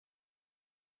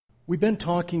We've been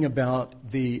talking about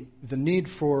the need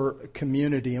for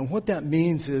community, and what that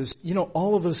means is,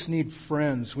 all of us need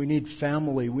friends, we need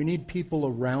family, we need people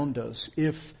around us.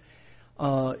 If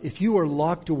you are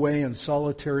locked away in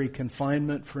solitary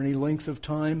confinement for any length of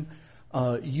time,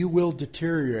 you will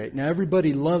deteriorate. Now,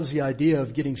 everybody loves the idea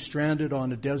of getting stranded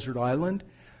on a desert island,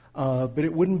 but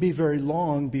it wouldn't be very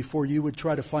long before you would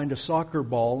try to find a soccer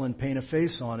ball and paint a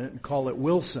face on it and call it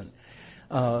Wilson.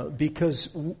 Because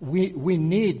we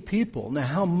need people. Now,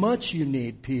 how much you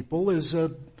need people is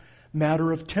a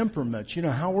matter of temperament.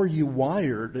 How are you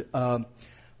wired?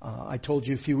 I told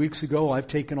you a few weeks ago, I've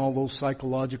taken all those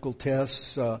psychological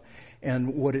tests,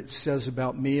 and what it says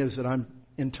about me is that I'm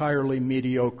entirely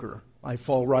mediocre. I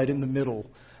fall right in the middle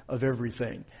of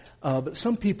everything. But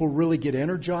some people really get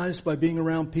energized by being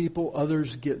around people.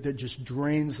 Others that just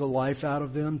drains the life out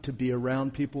of them to be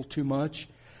around people too much.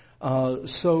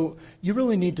 So you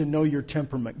really need to know your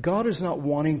temperament. God is not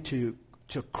wanting to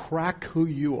crack who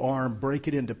you are and break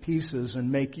it into pieces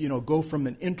and make, go from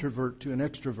an introvert to an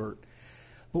extrovert.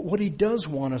 But what He does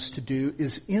want us to do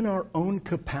is, in our own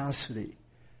capacity,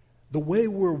 the way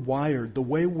we're wired, the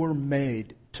way we're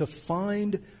made, to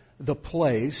find the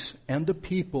place and the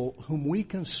people whom we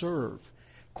can serve.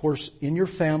 Of course, in your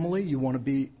family, you want to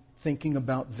be thinking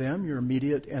about them, your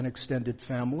immediate and extended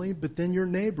family, but then your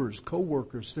neighbors,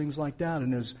 co-workers, things like that.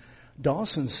 And as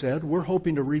Dawson said, we're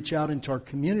hoping to reach out into our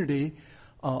community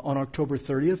on October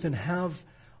 30th and have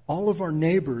all of our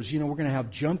neighbors, we're going to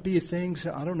have jumpy things.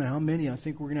 I don't know how many. I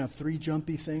think we're going to have 3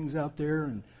 jumpy things out there,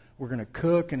 and we're going to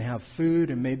cook and have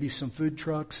food and maybe some food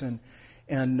trucks and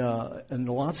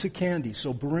lots of candy.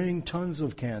 So bring tons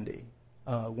of candy.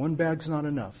 1 bag's not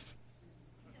enough.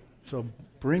 So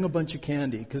bring a bunch of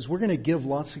candy, because we're going to give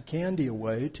lots of candy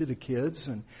away to the kids.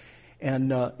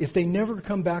 And if they never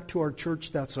come back to our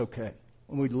church, that's okay.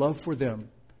 And we'd love for them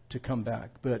to come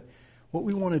back. But what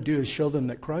we want to do is show them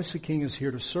that Christ the King is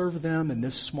here to serve them in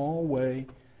this small way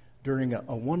during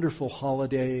a wonderful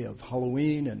holiday of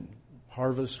Halloween and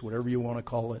harvest, whatever you want to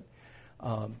call it,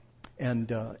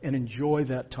 and enjoy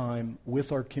that time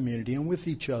with our community and with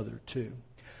each other too.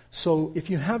 So if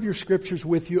you have your scriptures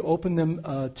with you, open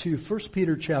them to 1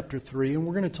 Peter chapter 3, and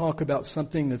we're going to talk about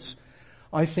something that's,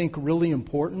 I think, really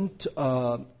important.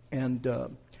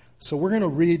 So we're going to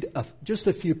read just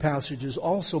a few passages.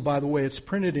 Also, by the way, it's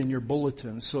printed in your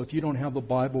bulletin, so if you don't have a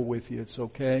Bible with you, it's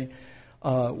okay.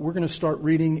 We're going to start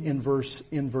reading in verse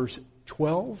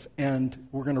 12, and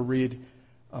we're going to read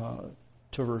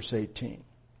to verse 18.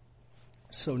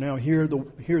 So now hear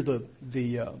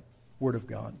the word of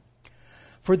God.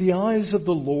 For the eyes of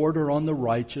the Lord are on the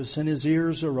righteous, and His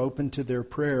ears are open to their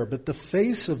prayer. But the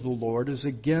face of the Lord is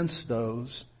against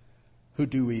those who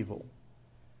do evil.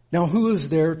 Now who is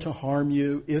there to harm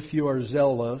you if you are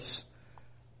zealous?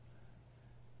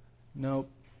 No,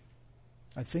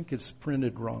 I think it's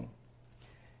printed wrong.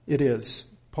 It is.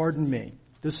 Pardon me.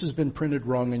 This has been printed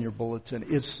wrong in your bulletin.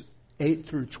 It's 8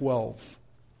 through 12.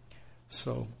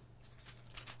 So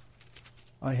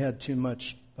I had too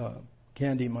much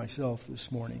candy myself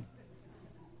this morning.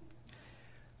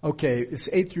 Okay, it's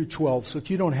 8 through 12. So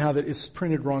if you don't have it, it's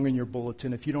printed wrong in your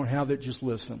bulletin. If you don't have it, just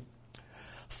listen.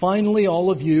 Finally, all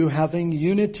of you, having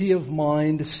unity of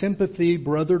mind, sympathy,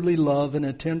 brotherly love, and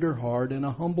a tender heart, and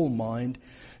a humble mind,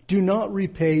 do not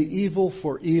repay evil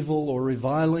for evil or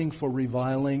reviling for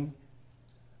reviling,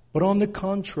 but on the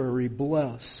contrary,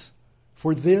 bless.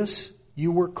 For this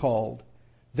you were called,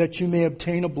 that you may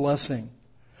obtain a blessing.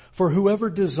 For whoever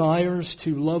desires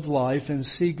to love life and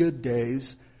see good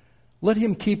days, let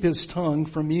him keep his tongue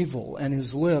from evil and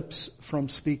his lips from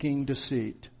speaking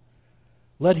deceit.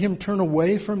 Let him turn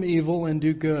away from evil and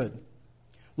do good.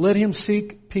 Let him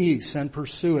seek peace and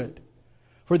pursue it.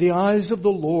 For the eyes of the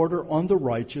Lord are on the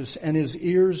righteous, and His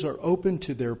ears are open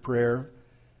to their prayer.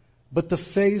 But the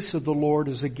face of the Lord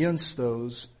is against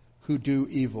those who do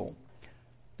evil.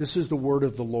 This is the word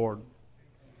of the Lord.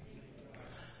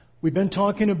 We've been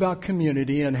talking about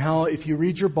community and how, if you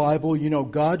read your Bible,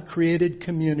 God created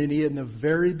community in the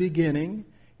very beginning.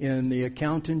 In the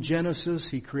account in Genesis,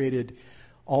 He created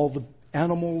all the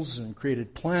animals and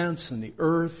created plants and the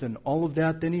earth and all of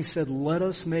that. Then He said, let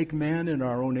us make man in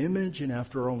our own image and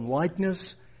after our own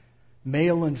likeness.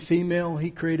 Male and female,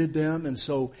 He created them. And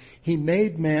so He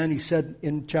made man. He said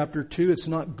in chapter 2, it's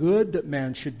not good that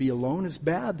man should be alone. It's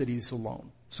bad that he's alone.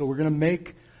 So we're going to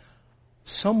make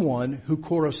someone who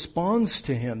corresponds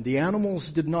to him. The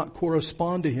animals did not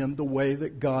correspond to him the way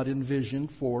that God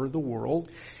envisioned for the world.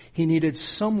 He needed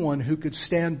someone who could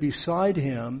stand beside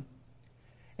him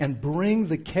and bring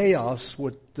the chaos,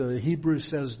 what the Hebrew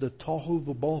says, the tohu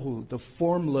v'bohu, the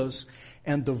formless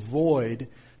and the void,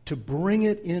 to bring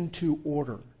it into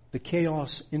order, the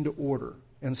chaos into order.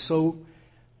 And so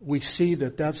we see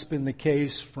that that's been the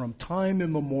case from time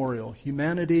immemorial.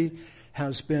 Humanity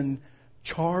has been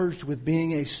charged with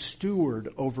being a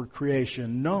steward over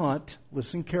creation, not,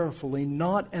 listen carefully,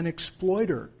 not an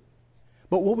exploiter.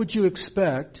 But what would you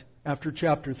expect after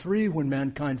chapter 3 when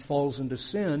mankind falls into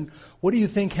sin? What do you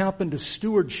think happened to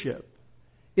stewardship?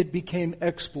 It became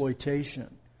exploitation.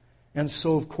 And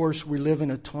so, of course, we live in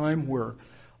a time where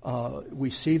we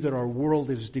see that our world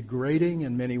is degrading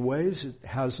in many ways. It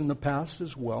has in the past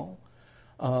as well.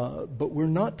 But we're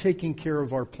not taking care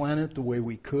of our planet the way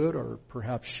we could or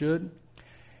perhaps should.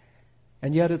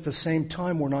 And yet at the same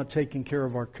time, we're not taking care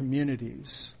of our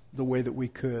communities the way that we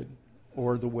could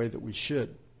or the way that we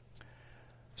should.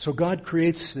 So God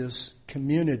creates this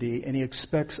community, and He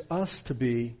expects us to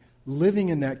be living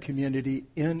in that community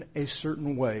in a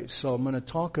certain way. So I'm going to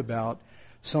talk about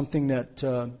something that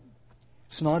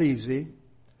it's not easy.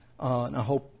 And I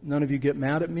hope none of you get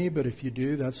mad at me, but if you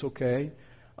do, that's okay,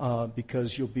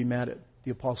 because you'll be mad at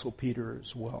the Apostle Peter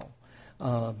as well.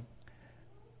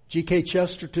 G.K.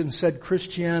 Chesterton said,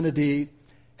 Christianity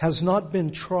has not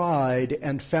been tried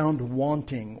and found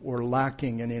wanting or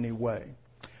lacking in any way.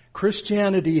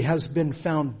 Christianity has been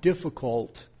found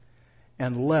difficult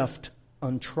and left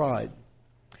untried.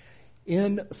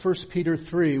 In 1 Peter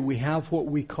 3, we have what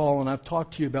we call, and I've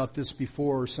talked to you about this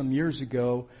before some years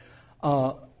ago,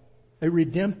 a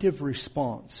redemptive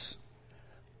response.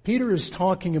 Peter is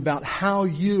talking about how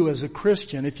you as a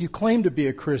Christian, if you claim to be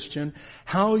a Christian,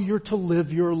 how you're to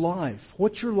live your life.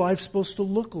 What's your life supposed to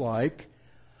look like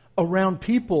around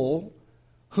people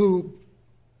who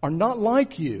are not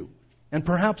like you and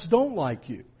perhaps don't like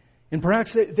you. And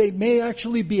perhaps they may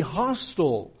actually be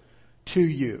hostile to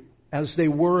you, as they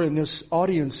were in this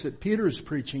audience that Peter is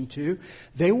preaching to.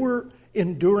 They were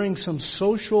enduring some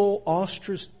social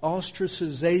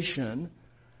ostracization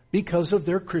because of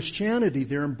their Christianity,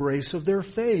 their embrace of their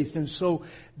faith. And so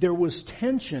there was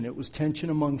tension. It was tension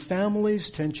among families,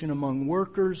 tension among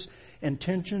workers, and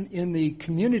tension in the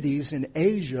communities in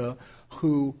Asia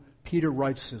who Peter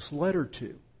writes this letter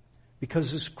to.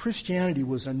 Because this Christianity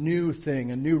was a new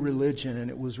thing, a new religion, and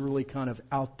it was really kind of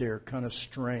out there, kind of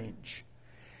strange.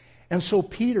 And so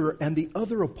Peter and the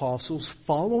other apostles,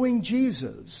 following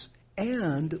Jesus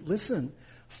and, listen,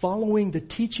 following the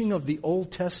teaching of the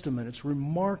Old Testament, it's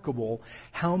remarkable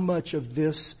how much of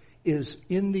this is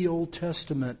in the Old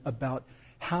Testament about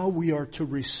how we are to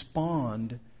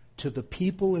respond to the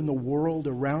people in the world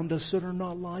around us that are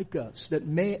not like us, that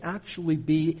may actually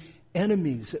be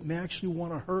enemies, that may actually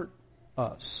want to hurt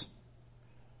us.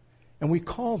 And we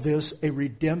call this a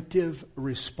redemptive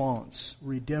response.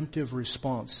 Redemptive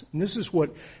response. And this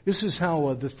is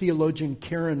how the theologian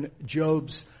Karen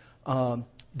Jobes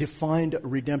defined a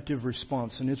redemptive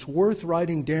response. And it's worth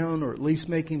writing down or at least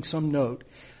making some note.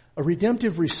 A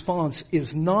redemptive response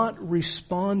is not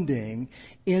responding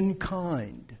in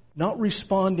kind, not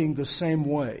responding the same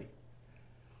way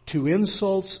to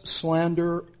insults,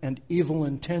 slander, and evil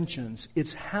intentions.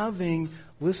 It's having,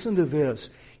 listen to this,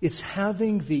 it's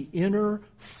having the inner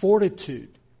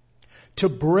fortitude to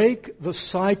break the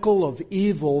cycle of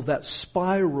evil that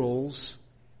spirals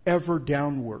ever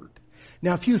downward.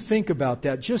 Now, if you think about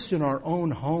that, just in our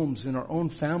own homes, in our own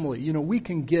family, we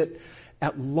can get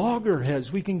at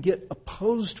loggerheads. We can get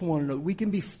opposed to one another. We can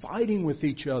be fighting with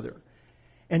each other.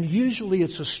 And usually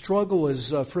it's a struggle,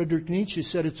 as Friedrich Nietzsche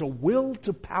said, it's a will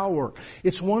to power.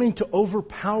 It's wanting to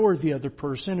overpower the other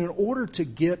person in order to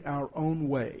get our own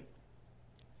way.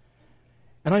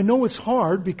 And I know it's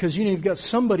hard because, you've got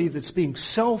somebody that's being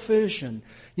selfish and,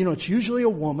 it's usually a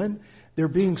woman. They're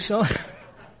being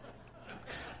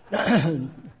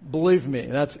Believe me,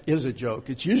 that is a joke.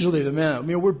 It's usually the man.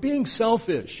 We're being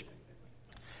selfish.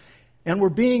 And we're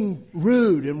being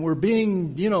rude and we're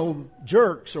being,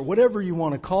 jerks or whatever you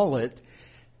want to call it.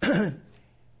 And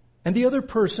the other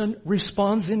person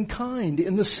responds in kind,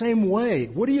 in the same way.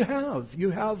 What do you have? You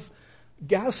have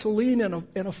gasoline and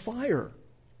a fire.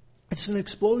 It's an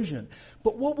explosion.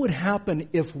 But what would happen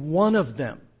if one of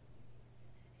them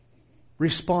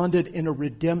responded in a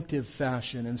redemptive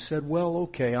fashion and said, well,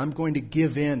 okay, I'm going to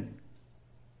give in?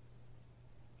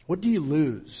 What do you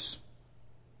lose?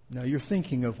 Now, you're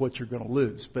thinking of what you're going to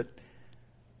lose, but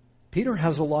Peter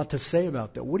has a lot to say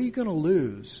about that. What are you going to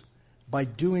lose by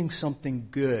doing something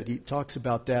good? He talks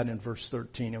about that in verse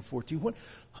 13 and 14.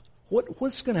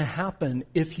 What's going to happen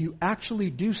if you actually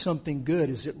do something good?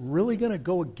 Is it really going to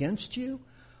go against you,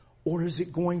 or is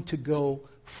it going to go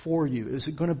for you? Is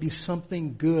it going to be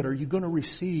something good? Are you going to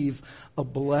receive a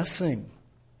blessing?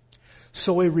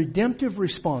 So a redemptive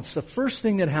response, the first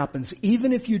thing that happens,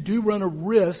 even if you do run a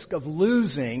risk of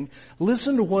losing,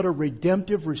 listen to what a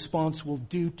redemptive response will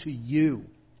do to you,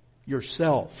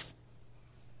 yourself.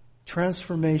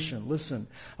 Transformation, listen.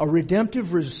 A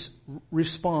redemptive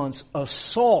response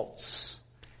assaults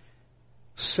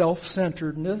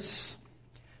self-centeredness,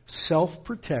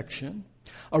 self-protection.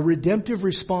 A redemptive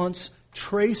response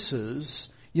traces,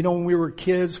 when we were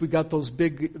kids, we got those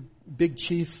big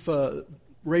chief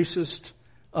racist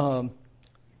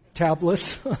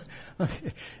tablets.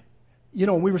 We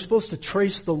were supposed to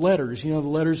trace the letters. The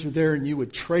letters are there and you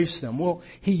would trace them. Well,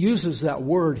 he uses that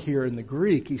word here in the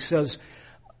Greek. He says,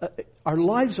 our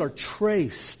lives are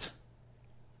traced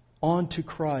onto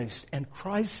Christ, and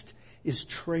Christ is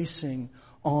tracing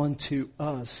onto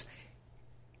us.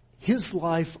 His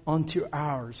life onto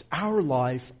ours, our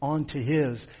life onto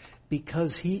His,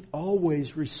 because He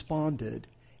always responded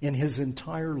in His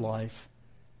entire life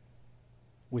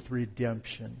with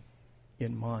redemption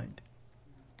in mind.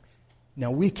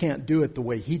 Now, we can't do it the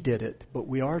way He did it, but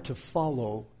we are to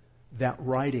follow that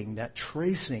writing, that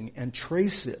tracing, and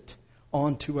trace it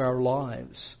onto our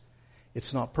lives.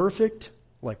 It's not perfect,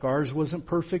 like ours wasn't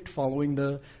perfect following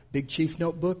the Big Chief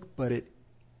notebook, but it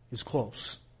is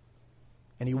close.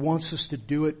 And He wants us to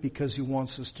do it because He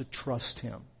wants us to trust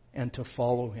Him and to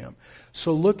follow Him.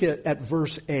 So look at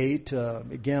verse 8.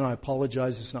 Again, I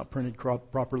apologize, it's not printed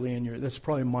properly in your... That's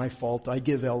probably my fault. I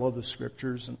give Ella the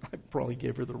scriptures, and I probably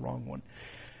gave her the wrong one.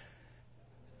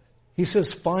 He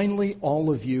says, finally, all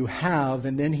of you have,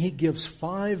 and then he gives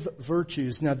 5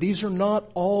 virtues. Now, these are not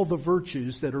all the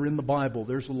virtues that are in the Bible.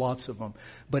 There's lots of them.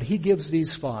 But he gives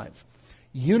these 5.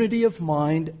 Unity of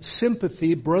mind,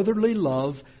 sympathy, brotherly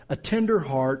love, a tender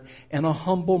heart, and a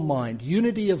humble mind.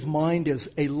 Unity of mind is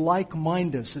a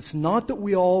like-mindedness. It's not that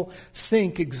we all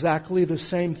think exactly the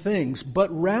same things, but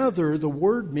rather the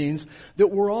word means that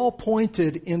we're all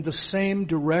pointed in the same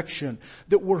direction,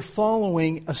 that we're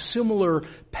following a similar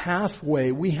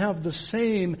pathway. We have the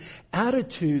same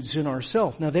attitudes in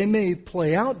ourselves. Now, they may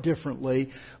play out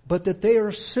differently, but that they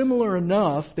are similar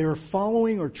enough, they're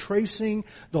following or tracing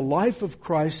the life of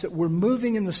Christ, that we're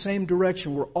moving in the same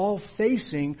direction. We're all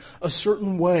facing a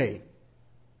certain way.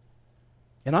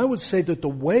 And I would say that the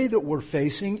way that we're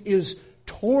facing is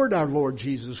toward our Lord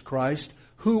Jesus Christ,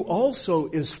 who also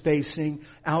is facing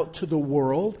out to the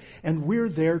world, and we're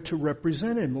there to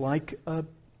represent Him like a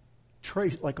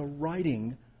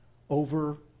writing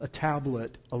over a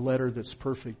tablet, a letter that's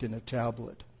perfect in a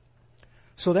tablet.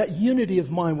 So that unity of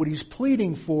mind, what he's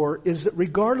pleading for is that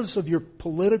regardless of your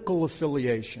political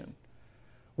affiliation,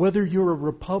 whether you're a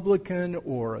Republican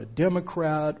or a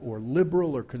Democrat or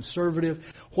liberal or conservative,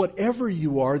 whatever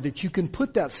you are, that you can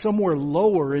put that somewhere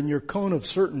lower in your cone of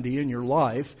certainty in your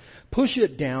life, push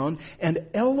it down and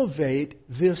elevate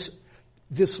this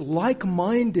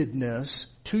like-mindedness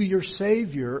to your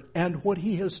Savior and what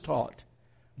He has taught,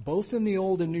 both in the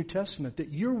Old and New Testament,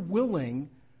 that you're willing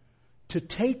to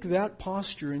take that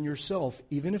posture in yourself,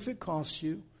 even if it costs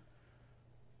you,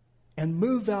 and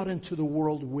move out into the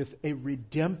world with a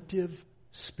redemptive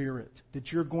spirit,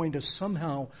 that you're going to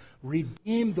somehow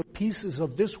redeem the pieces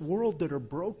of this world that are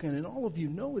broken, and all of you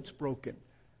know it's broken.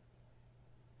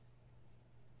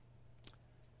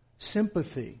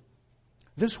 Sympathy.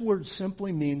 This word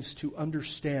simply means to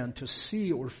understand, to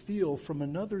see or feel from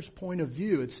another's point of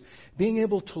view. It's being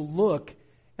able to look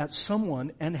at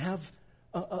someone and have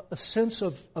a sense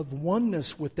of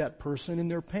oneness with that person in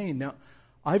their pain. Now,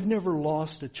 I've never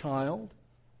lost a child.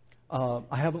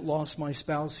 I haven't lost my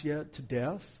spouse yet to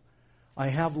death. I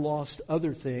have lost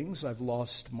other things. I've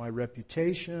lost my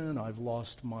reputation. I've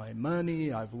lost my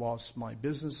money. I've lost my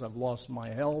business. I've lost my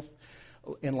health.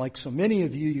 And like so many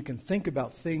of you, you can think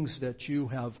about things that you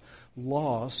have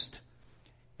lost.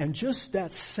 And just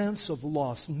that sense of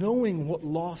loss, knowing what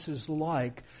loss is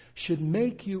like, should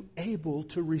make you able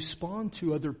to respond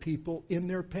to other people in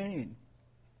their pain.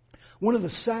 One of the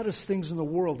saddest things in the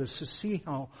world is to see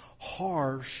how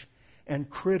harsh and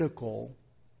critical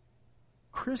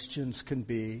Christians can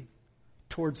be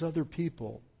towards other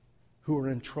people who are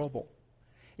in trouble.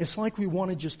 It's like we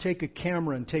want to just take a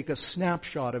camera and take a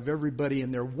snapshot of everybody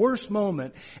in their worst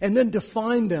moment and then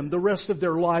define them the rest of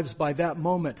their lives by that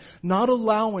moment, not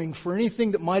allowing for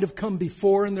anything that might have come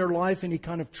before in their life, any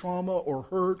kind of trauma or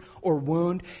hurt or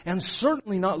wound, and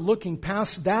certainly not looking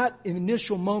past that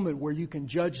initial moment where you can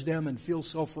judge them and feel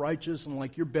self-righteous and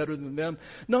like you're better than them.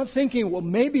 Not thinking, well,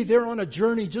 maybe they're on a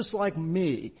journey just like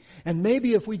me, and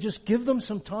maybe if we just give them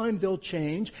some time, they'll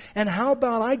change, and how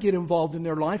about I get involved in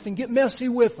their life and get messy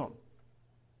with them?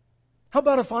 How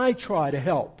about if I try to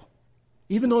help,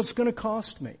 even though it's going to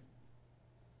cost me?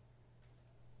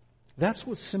 That's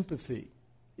what sympathy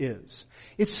is.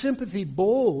 It's sympathy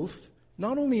both,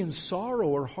 not only in sorrow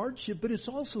or hardship, but it's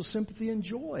also sympathy and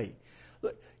joy.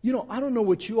 You know, I don't know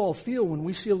what you all feel when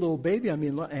we see a little baby. I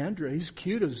mean, Andrew, he's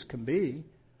cute as can be.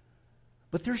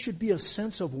 But there should be a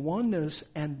sense of oneness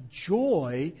and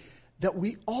joy that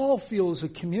we all feel as a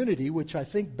community, which I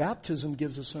think baptism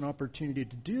gives us an opportunity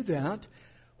to do that,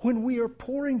 when we are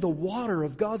pouring the water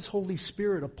of God's Holy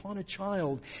Spirit upon a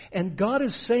child. And God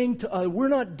is saying to us, we're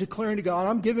not declaring to God,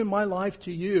 I'm giving my life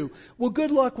to you. Well,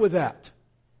 good luck with that.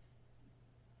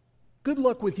 Good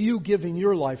luck with you giving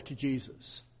your life to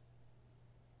Jesus.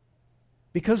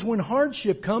 Because when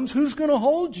hardship comes, who's going to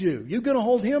hold you? You going to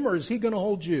hold Him, or is He going to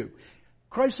hold you?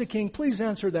 Christ the King, please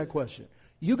answer that question.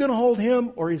 You going to hold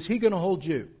Him, or is He going to hold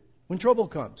you? When trouble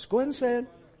comes, go ahead and say it.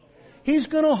 He's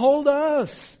going to hold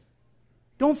us.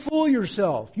 Don't fool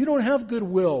yourself. You don't have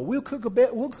goodwill. We'll cook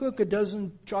a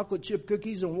dozen chocolate chip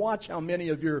cookies and watch how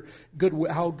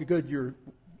good your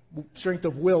strength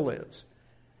of will is.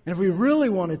 And if we really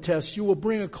want to test you, we'll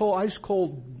bring ice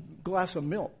cold glass of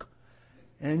milk.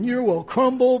 And you will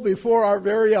crumble before our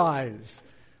very eyes.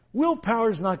 Willpower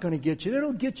is not going to get you.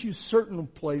 It'll get you certain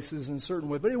places in certain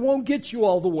ways, but it won't get you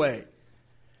all the way.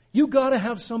 You got to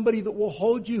have somebody that will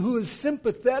hold you, who is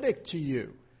sympathetic to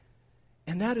you.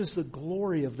 And that is the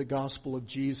glory of the gospel of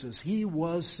Jesus. He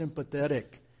was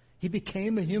sympathetic. He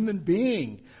became a human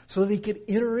being so that He could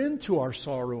enter into our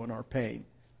sorrow and our pain.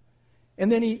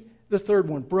 And then the third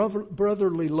one,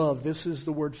 brotherly love. This is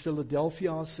the word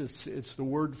Philadelphios. It's the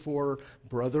word for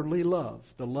brotherly love.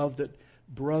 The love that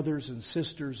brothers and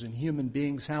sisters and human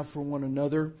beings have for one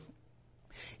another.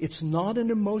 It's not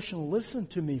an emotional, listen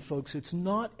to me folks, it's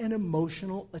not an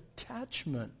emotional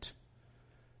attachment.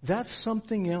 That's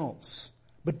something else.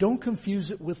 But don't confuse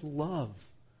it with love.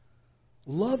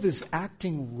 Love is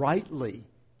acting rightly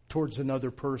towards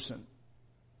another person.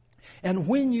 And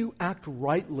when you act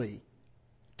rightly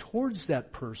towards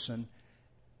that person,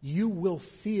 you will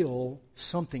feel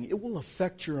something. It will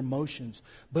affect your emotions.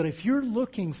 But if you're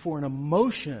looking for an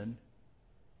emotion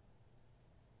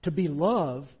to be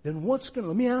love, then let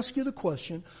me ask you the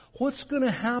question, what's going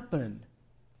to happen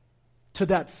to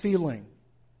that feeling?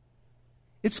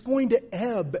 It's going to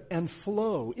ebb and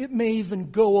flow. It may even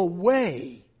go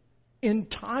away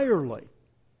entirely.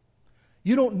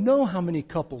 You don't know how many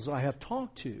couples I have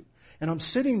talked to. And I'm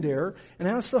sitting there and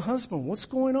ask the husband, what's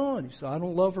going on? He said, I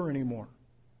don't love her anymore.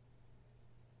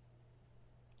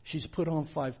 She's put on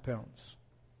 5 pounds.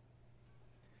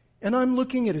 And I'm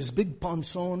looking at his big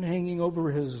ponçon hanging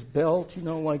over his belt,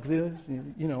 like this,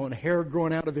 and hair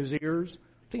growing out of his ears.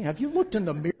 I'm thinking, have you looked in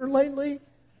the mirror lately?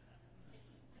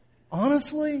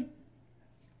 Honestly?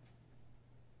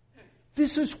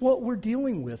 This is what we're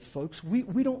dealing with, folks.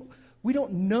 We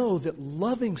don't know that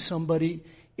loving somebody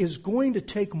is going to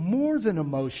take more than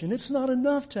emotion. It's not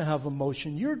enough to have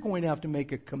emotion. You're going to have to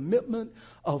make a commitment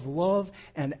of love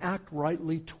and act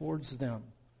rightly towards them.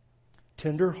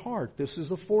 Tender heart. This is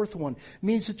the fourth one.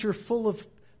 Means that you're full of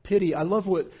pity. I love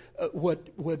what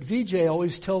VJ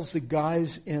always tells the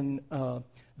guys in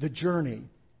the journey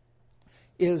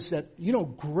is that,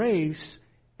 grace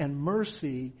and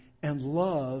mercy and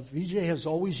love, VJ has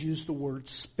always used the word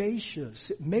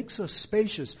spacious. It makes us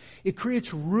spacious. It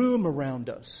creates room around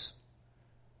us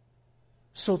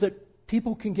so that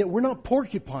people can we're not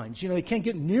porcupines. They can't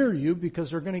get near you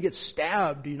because they're going to get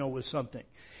stabbed, with something.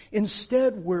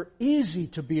 Instead, we're easy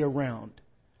to be around.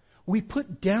 We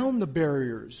put down the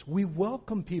barriers. We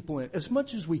welcome people in as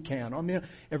much as we can. I mean,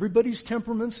 everybody's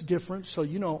temperament's different, so,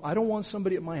 I don't want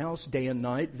somebody at my house day and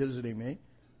night visiting me.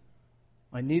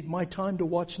 I need my time to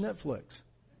watch Netflix.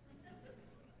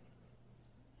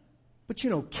 But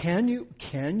can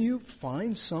you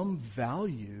find some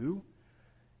value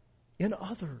in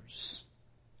others?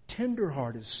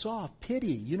 Tenderhearted, soft,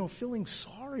 pity, feeling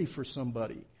sorry for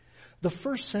somebody. The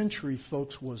first century,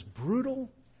 folks, was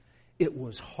brutal. It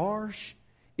was harsh.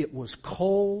 It was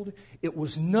cold. It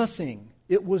was nothing.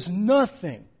 It was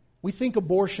nothing. We think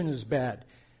abortion is bad.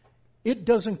 It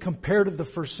doesn't compare to the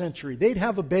first century. They'd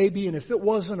have a baby, and if it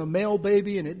wasn't a male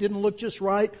baby and it didn't look just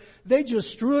right, they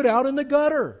just threw it out in the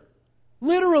gutter.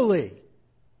 Literally.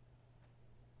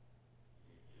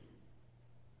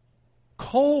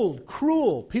 Cold,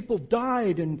 cruel. People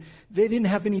died and they didn't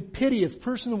have any pity. If a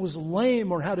person was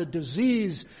lame or had a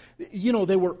disease,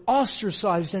 they were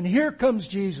ostracized. And here comes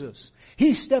Jesus.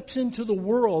 He steps into the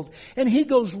world and He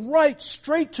goes right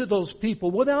straight to those people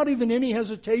without even any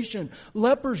hesitation.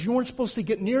 Lepers, you weren't supposed to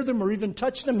get near them or even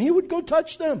touch them. He would go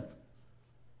touch them.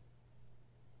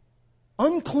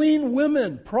 Unclean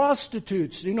women,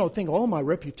 prostitutes, think, my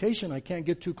reputation, I can't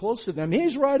get too close to them.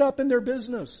 He's right up in their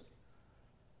business.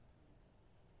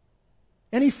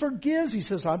 And he forgives. He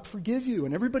says, I forgive you.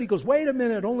 And everybody goes, wait a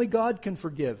minute, only God can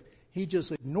forgive. He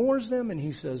just ignores them and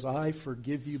he says, I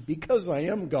forgive you because I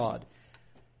am God.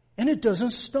 And it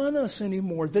doesn't stun us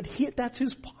anymore that's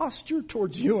his posture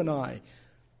towards you and I.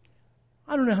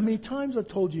 I don't know how many times I've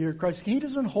told you here, Christ, he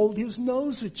doesn't hold his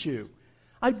nose at you.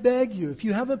 I beg you, if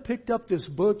you haven't picked up this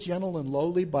book, Gentle and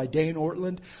Lowly by Dane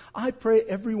Ortland, I pray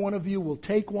every one of you will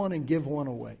take one and give one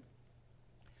away.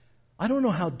 I don't know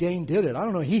how Dane did it. I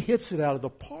don't know. He hits it out of the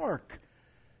park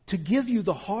to give you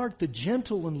the heart, the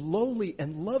gentle and lowly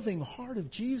and loving heart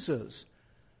of Jesus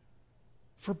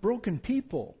for broken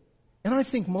people. And I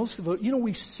think most of it,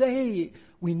 we say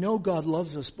we know God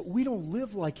loves us, but we don't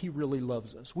live like he really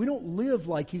loves us. We don't live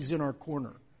like he's in our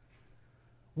corner.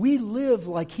 We live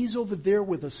like he's over there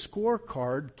with a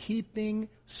scorecard keeping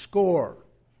score.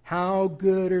 How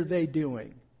good are they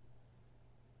doing?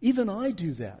 Even I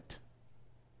do that.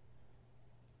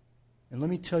 And let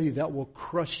me tell you, that will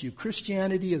crush you.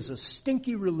 Christianity is a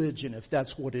stinky religion if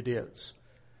that's what it is.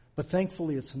 But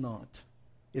thankfully it's not.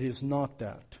 It is not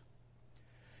that.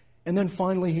 And then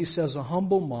finally he says a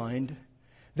humble mind.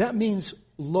 That means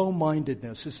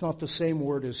low-mindedness. It's not the same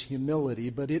word as humility,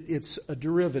 but it's a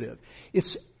derivative.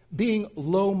 It's being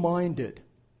low-minded.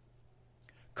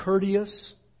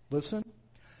 Courteous, listen.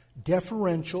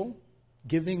 Deferential,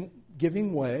 giving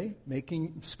way,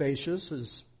 making spacious,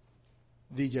 as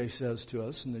VJ says to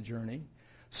us in the journey.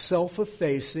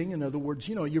 Self-effacing, in other words,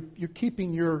 you're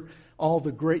keeping all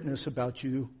the greatness about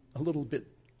you a little bit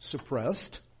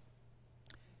suppressed.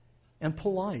 And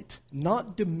polite,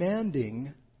 not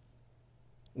demanding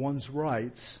one's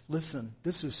rights. Listen,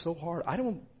 this is so hard. I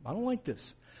don't like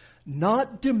this.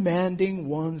 Not demanding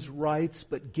one's rights,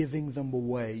 but giving them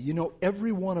away.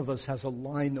 Every one of us has a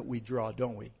line that we draw,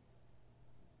 don't we?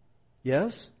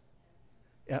 Yes?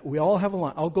 We all have a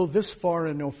line. I'll go this far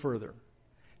and no further.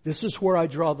 This is where I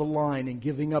draw the line in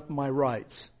giving up my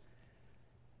rights.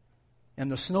 And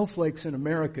the snowflakes in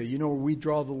America, where we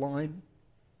draw the line?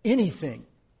 Anything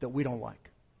that we don't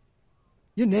like.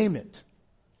 You name it.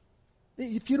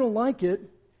 If you don't like it,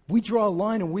 we draw a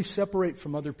line and we separate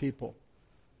from other people.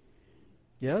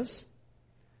 Yes?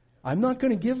 I'm not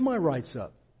going to give my rights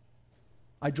up.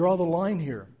 I draw the line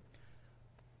here.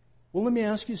 Well, let me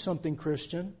ask you something,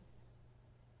 Christian.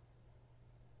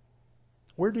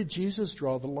 Where did Jesus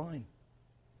draw the line?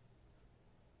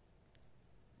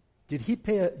 Did he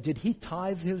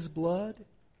tithe his blood?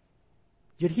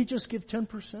 Did he just give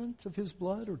 10% of his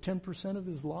blood or 10% of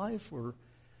his life?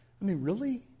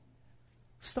 Really?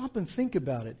 Stop and think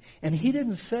about it. And he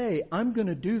didn't say, I'm going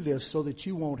to do this so that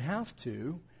you won't have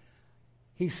to.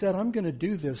 He said, I'm going to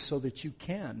do this so that you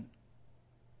can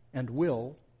and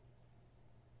will,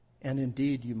 and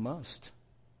indeed you must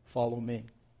follow me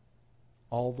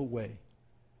all the way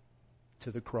to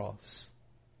the cross.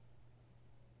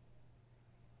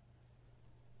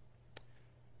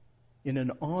 In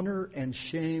an honor and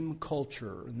shame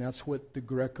culture, and that's what the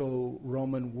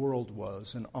Greco-Roman world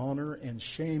was, an honor and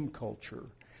shame culture,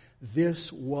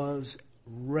 this was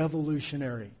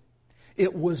revolutionary.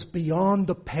 It was beyond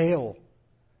the pale,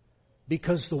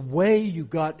 because the way you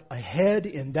got ahead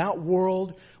in that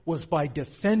world was by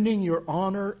defending your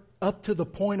honor up to the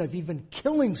point of even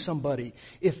killing somebody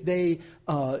if they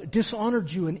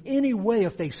dishonored you in any way,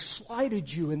 if they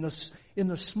slighted you in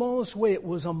the smallest way. It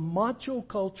was a macho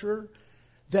culture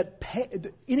that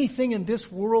anything in this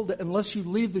world, unless you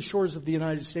leave the shores of the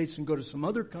United States and go to some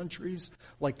other countries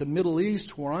like the Middle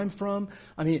East, where I'm from.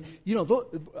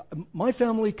 My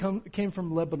family came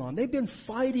from Lebanon. They've been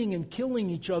fighting and killing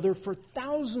each other for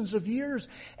thousands of years,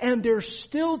 and they're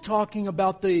still talking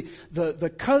about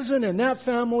the cousin in that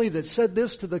family that said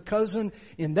this to the cousin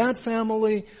in that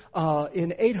family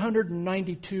in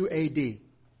 892 A.D.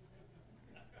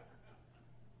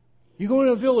 You go in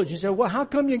a village, you say, well, how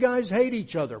come you guys hate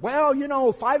each other?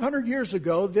 Well, 500 years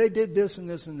ago, they did this and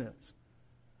this and this.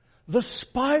 The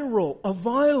spiral of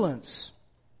violence.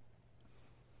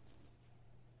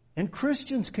 And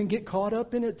Christians can get caught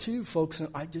up in it too, folks. And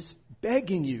I'm just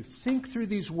begging you, think through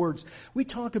these words. We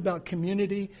talk about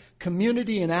community.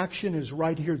 Community in action is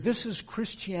right here. This is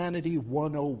Christianity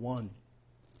 101.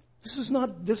 This is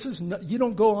not, you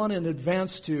don't go on and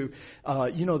advance to,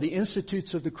 the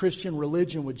Institutes of the Christian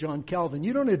Religion with John Calvin.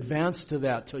 You don't advance to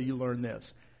that till you learn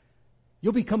this.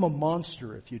 You'll become a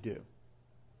monster if you do.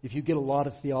 If you get a lot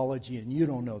of theology and you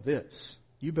don't know this.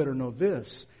 You better know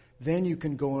this. Then you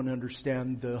can go and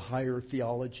understand the higher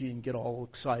theology and get all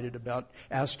excited about,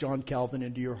 ask John Calvin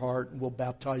into your heart and we'll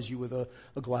baptize you with a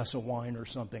glass of wine or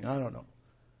something. I don't know.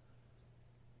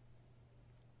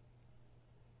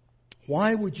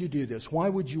 Why would you do this? Why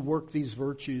would you work these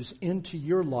virtues into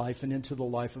your life and into the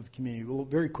life of the community? Well,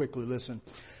 very quickly, listen.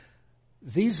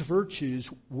 These virtues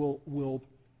will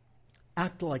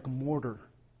act like mortar,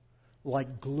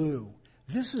 like glue.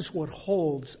 This is what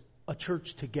holds a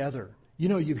church together. You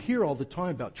know, you hear all the time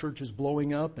about churches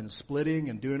blowing up and splitting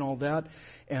and doing all that.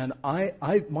 And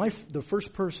the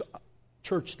first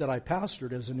church that I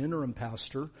pastored as an interim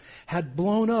pastor had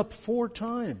blown up 4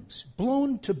 times,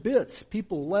 blown to bits.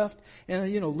 People left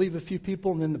and, leave a few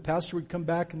people, and then the pastor would come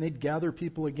back and they'd gather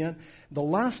people again. The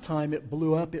last time it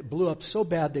blew up so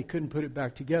bad they couldn't put it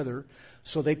back together.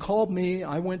 So they called me.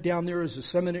 I went down there as a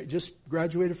seminary, just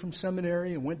graduated from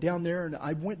seminary, and went down there. And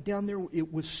I went down there.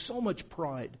 It was so much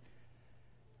pride,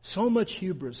 so much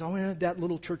hubris. I went into that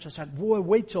little church. I said, boy,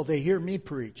 wait till they hear me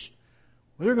preach.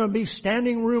 They're going to be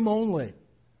standing room only.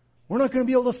 We're not going to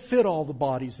be able to fit all the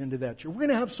bodies into that church. We're going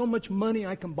to have so much money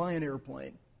I can buy an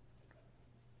airplane.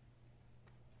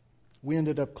 We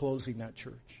ended up closing that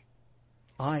church.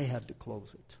 I had to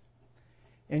close it.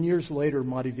 And years later,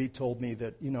 Madhavi told me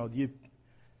that,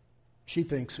 she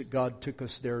thinks that God took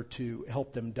us there to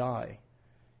help them die.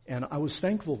 And I was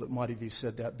thankful that Madhavi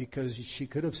said that, because she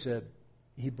could have said,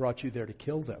 He brought you there to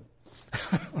kill them.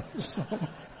 So,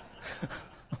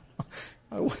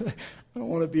 I don't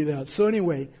want to be that. So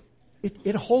anyway,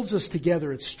 it holds us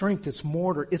together. It's strength. It's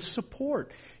mortar. It's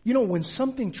support. When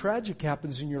something tragic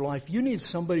happens in your life, you need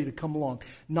somebody to come along.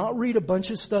 Not read a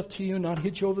bunch of stuff to you, not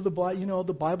hit you over the Bible.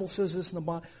 The Bible says this in the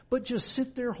Bible. But just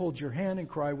sit there, hold your hand, and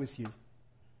cry with you.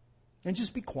 And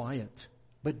just be quiet,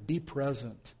 but be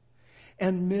present.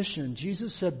 And mission.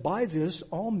 Jesus said, by this,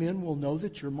 all men will know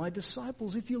that you're my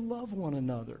disciples if you love one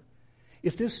another.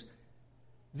 If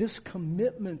this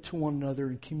commitment to one another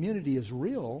in community is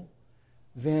real,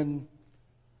 then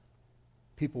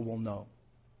people will know.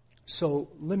 So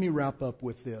let me wrap up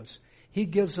with this. He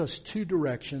gives us 2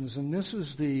 directions, and this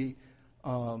is the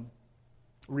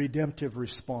redemptive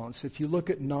response. If you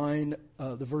look at the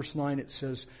verse 9, it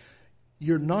says,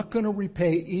 you're not going to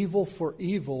repay evil for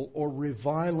evil or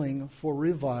reviling for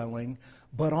reviling,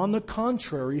 but on the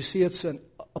contrary, see, it's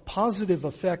a positive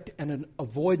effect and an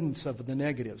avoidance of the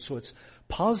negative. So it's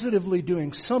positively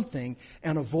doing something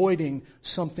and avoiding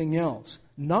something else.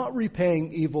 Not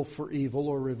repaying evil for evil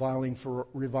or reviling for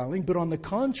reviling, but on the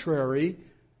contrary,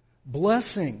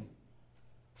 blessing.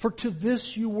 For to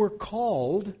this you were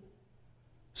called,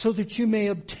 so that you may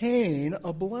obtain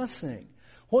a blessing.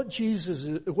 What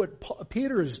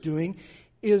Peter is doing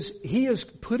is he is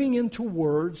putting into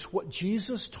words what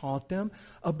Jesus taught them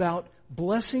about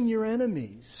blessing your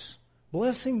enemies,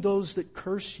 blessing those that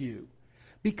curse you.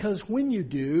 Because when you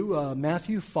do,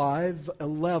 Matthew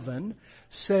 5:11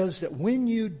 says that when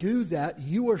you do that,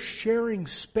 you are sharing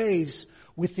space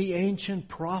with the ancient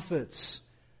prophets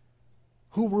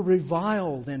who were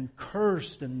reviled and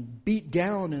cursed and beat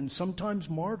down and sometimes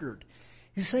martyred.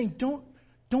 He's saying, don't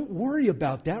worry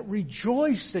about that.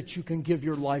 Rejoice that you can give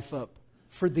your life up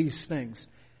for these things.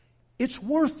 It's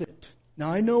worth it.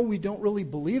 Now, I know we don't really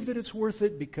believe that it's worth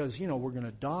it because, we're going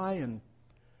to die.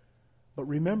 But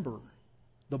remember,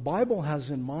 the Bible has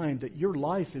in mind that your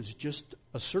life is just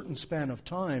a certain span of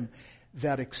time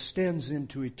that extends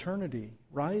into eternity,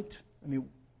 right? I mean,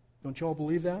 don't you all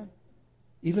believe that?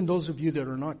 Even those of you that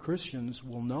are not Christians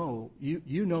will know,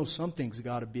 you know something's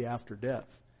got to be after death.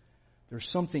 There's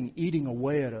something eating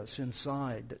away at us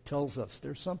inside that tells us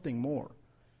there's something more.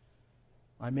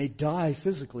 I may die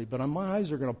physically, but my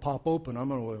eyes are going to pop open. I'm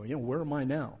going to, where am I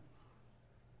now?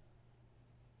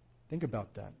 Think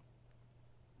about that.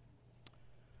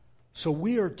 So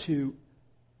we are to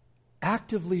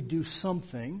actively do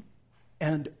something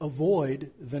and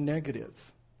avoid the negative.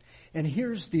 And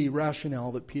here's the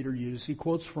rationale that Peter used. He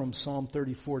quotes from Psalm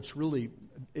 34.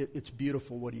 It's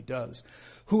beautiful what he does.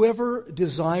 Whoever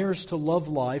desires to love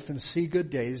life and see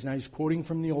good days, now he's quoting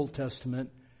from the Old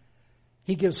Testament,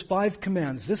 he gives 5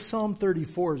 commands. This Psalm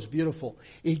 34 is beautiful.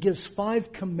 He gives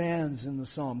 5 commands in the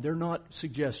Psalm. They're not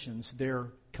suggestions, they're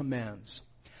commands.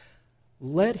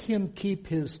 Let him keep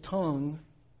his tongue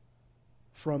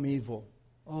from evil.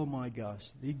 Oh my gosh,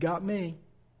 he got me.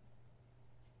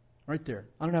 Right there.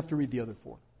 I don't have to read the other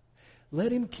 4.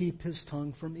 Let him keep his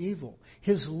tongue from evil,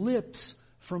 his lips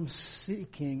from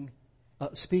speaking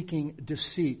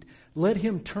deceit. Let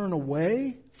him turn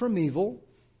away from evil,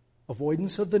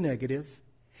 avoidance of the negative,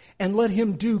 and let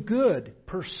him do good,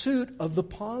 pursuit of the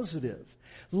positive.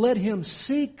 Let him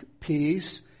seek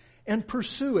peace and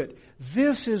pursue it.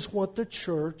 This is what the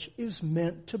church is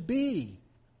meant to be.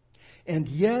 And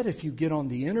yet, if you get on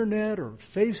the internet or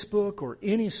Facebook or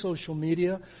any social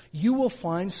media, you will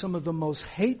find some of the most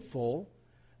hateful,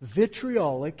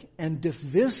 vitriolic and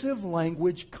divisive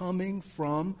language coming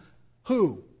from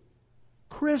who?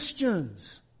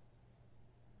 Christians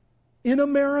in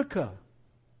America.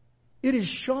 It is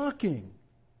shocking.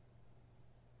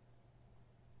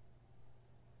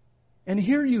 And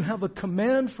here you have a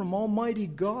command from Almighty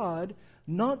God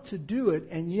not to do it,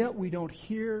 and yet we don't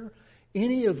hear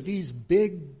any of these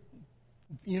big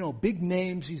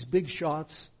names, these big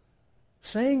shots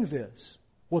saying this.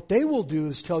 What they will do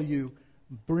is tell you,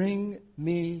 bring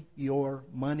me your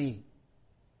money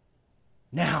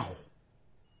now.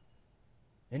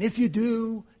 And if you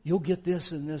do, you'll get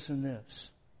this and this and this.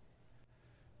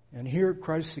 And here at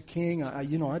Christ the King,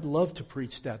 I'd love to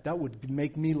preach that. That would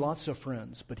make me lots of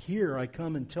friends. But here I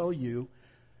come and tell you,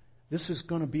 this is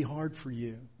going to be hard for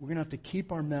you. We're going to have to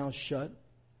keep our mouths shut.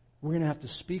 We're going to have to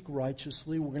speak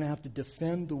righteously. We're going to have to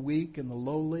defend the weak and the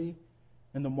lowly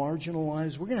and the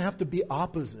marginalized. We're going to have to be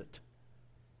opposite,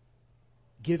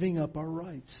 giving up our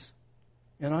rights.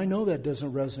 And I know that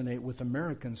doesn't resonate with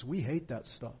Americans. We hate that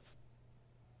stuff.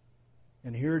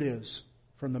 And here it is,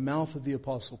 from the mouth of the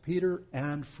Apostle Peter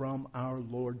and from our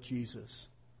Lord Jesus.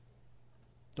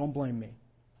 Don't blame me.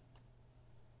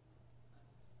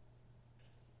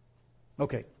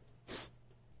 Okay.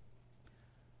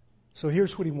 So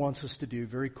here's what he wants us to do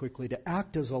very quickly, to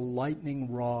act as a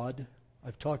lightning rod.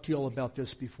 I've talked to you all about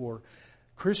this before.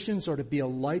 Christians are to be a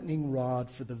lightning rod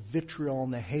for the vitriol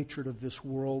and the hatred of this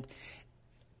world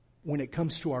when it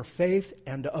comes to our faith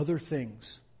and to other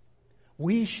things.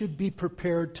 We should be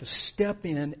prepared to step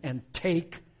in and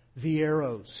take the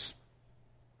arrows.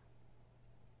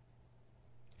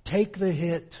 Take the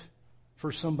hit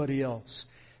for somebody else.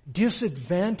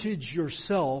 Disadvantage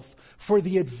yourself for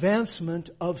the advancement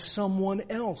of someone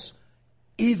else,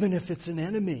 even if it's an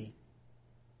enemy.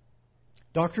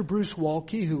 Dr. Bruce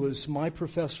Waltke, who is my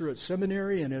professor at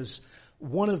seminary and is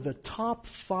one of the top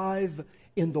 5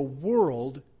 in the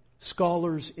world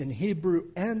scholars in Hebrew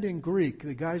and in Greek.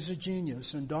 The guy's a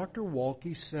genius. And Dr.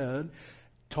 Waltke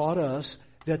taught us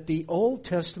that the Old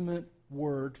Testament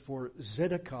word for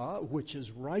tzedakah, which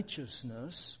is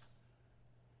righteousness,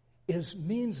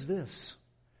 means this: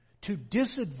 to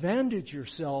disadvantage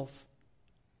yourself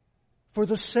for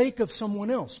the sake of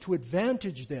someone else, to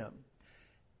advantage them.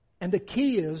 And the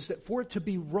key is that for it to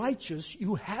be righteous,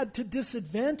 you had to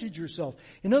disadvantage yourself.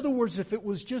 In other words, if it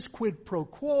was just quid pro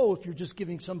quo, if you're just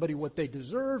giving somebody what they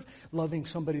deserve, loving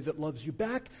somebody that loves you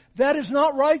back, that is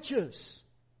not righteous.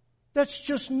 That's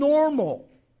just normal.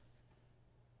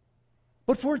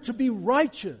 But for it to be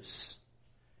righteous,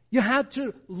 you had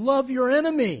to love your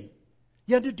enemy.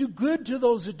 You had to do good to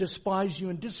those that despise you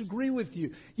and disagree with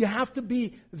you. You have to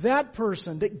be that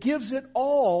person that gives it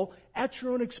all at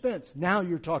your own expense. Now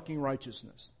you're talking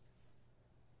righteousness.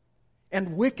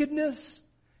 And wickedness,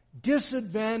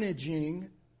 disadvantaging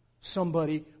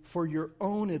somebody for your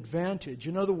own advantage.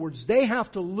 In other words, they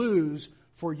have to lose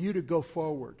for you to go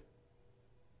forward.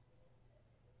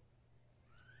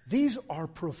 These are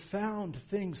profound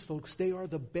things, folks. They are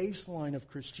the baseline of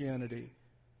Christianity.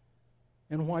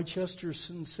 And why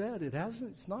Chesterton said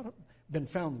it's not been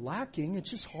found lacking. It's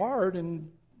just hard and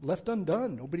left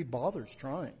undone. Nobody bothers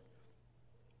trying.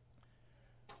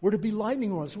 We're to be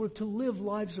lightning rods. We're to live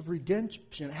lives of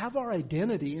redemption, have our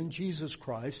identity in Jesus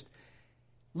Christ,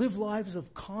 live lives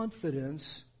of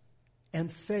confidence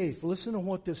and faith. Listen to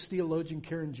what this theologian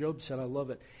Karen Job said. I love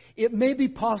it. It may be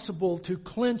possible to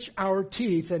clench our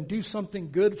teeth and do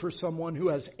something good for someone who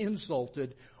has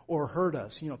insulted or hurt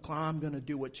us. I'm going to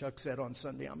do what Chuck said on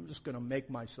Sunday. I'm just going to make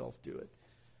myself do it.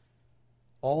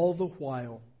 All the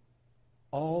while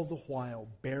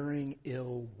bearing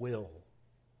ill will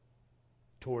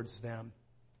towards them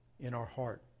in our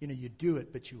heart. You do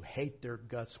it, but you hate their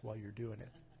guts while you're doing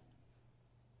it.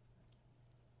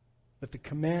 But the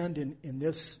command in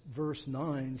this verse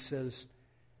 9 says,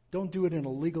 don't do it in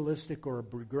a legalistic or a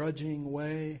begrudging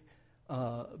way,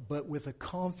 but with a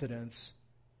confidence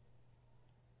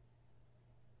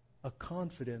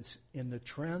in the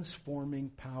transforming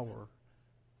power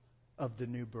of the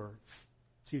new birth.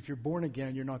 See, if you're born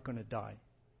again, you're not going to die.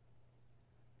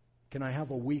 Can I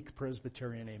have a weak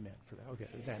Presbyterian amen for that? Okay,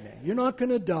 amen. You're not going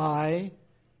to die.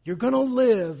 You're going to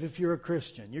live if you're a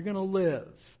Christian. You're going to live.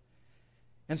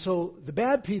 And so the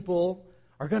bad people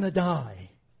are going to die.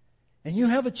 And you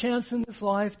have a chance in this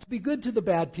life to be good to the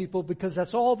bad people, because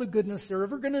that's all the goodness they're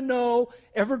ever going to know,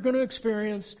 ever going to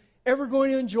experience, ever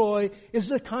going to enjoy, is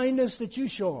the kindness that you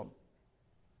show them.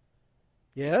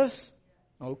 Yes?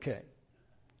 Okay.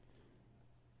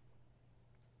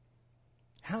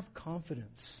 Have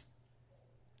confidence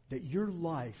that your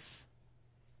life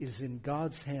is in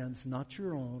God's hands, not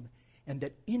your own, and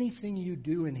that anything you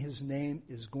do in His name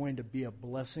is going to be a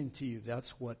blessing to you.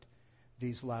 That's what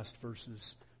these last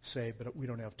verses say, but we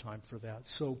don't have time for that.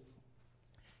 So,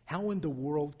 how in the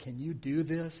world can you do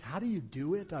this? How do you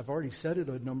do it? I've already said it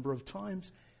a number of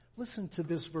times. Listen to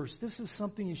this verse. This is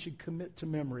something you should commit to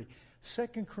memory.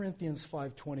 2 Corinthians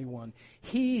 5:21.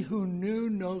 He who knew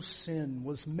no sin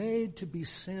was made to be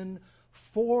sin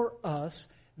for us,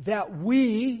 that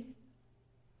we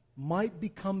might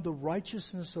become the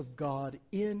righteousness of God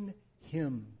in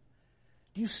Him.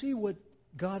 Do you see what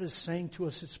God is saying to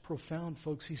us? It's profound,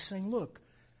 folks. He's saying, look,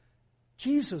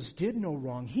 Jesus did no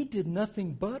wrong. He did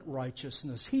nothing but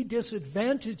righteousness. He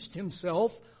disadvantaged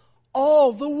Himself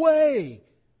all the way,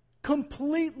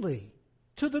 completely,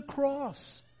 to the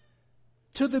cross,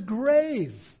 to the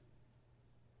grave,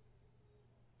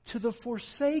 to the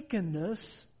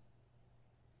forsakenness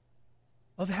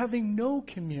of having no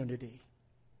community.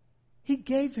 He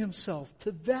gave Himself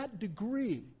to that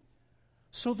degree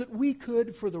so that we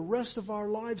could, for the rest of our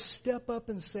lives, step up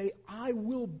and say, I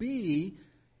will be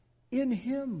in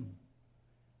Him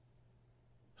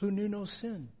who knew no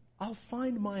sin. I'll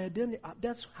find my identity.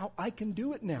 That's how I can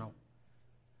do it now.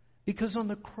 Because on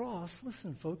the cross,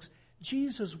 listen folks,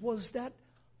 Jesus was that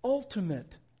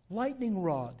ultimate lightning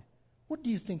rod. What do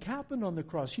you think happened on the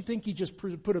cross? You think He just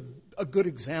put a good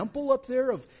example up there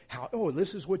of how,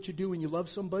 this is what you do when you love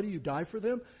somebody, you die for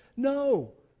them?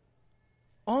 No.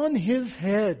 On His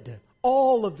head,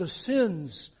 all of the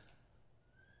sins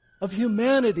of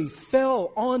humanity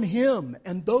fell on Him,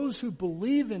 and those who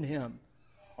believe in Him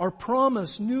are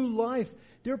promised new life.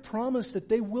 They're promised that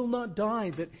they will not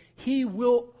die, that He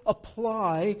will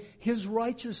apply His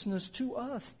righteousness to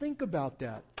us. Think about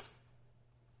that.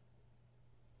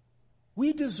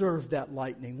 We deserve that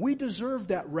lightning. We deserve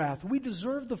that wrath. We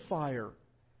deserve the fire.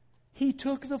 He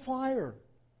took the fire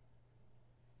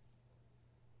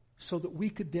so that we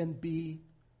could then be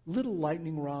little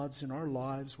lightning rods in our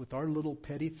lives with our little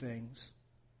petty things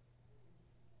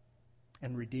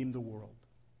and redeem the world.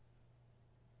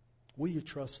 Will you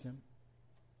trust Him?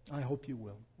 I hope you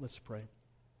will. Let's pray.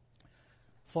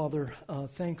 Father,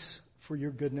 thanks for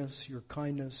your goodness, your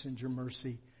kindness, and your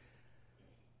mercy.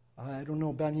 I don't know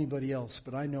about anybody else,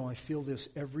 but I know I feel this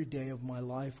every day of my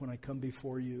life when I come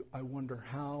before you. I wonder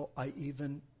how I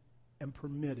even am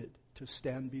permitted to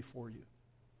stand before you.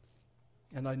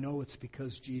 And I know it's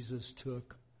because Jesus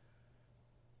took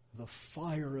the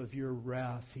fire of your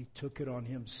wrath. He took it on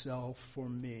Himself for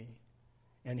me.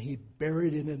 And He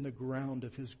buried it in the ground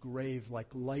of His grave like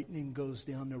lightning goes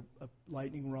down a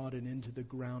lightning rod and into the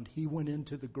ground. He went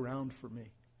into the ground for me.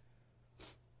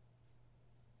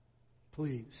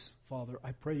 Please, Father,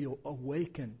 I pray you'll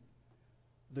awaken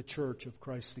the church of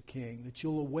Christ the King, that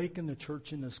you'll awaken the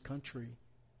church in this country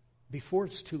before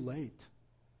it's too late.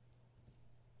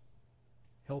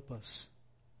 Help us,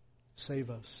 save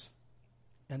us,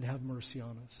 and have mercy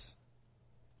on us.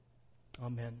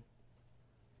 Amen.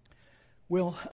 Well,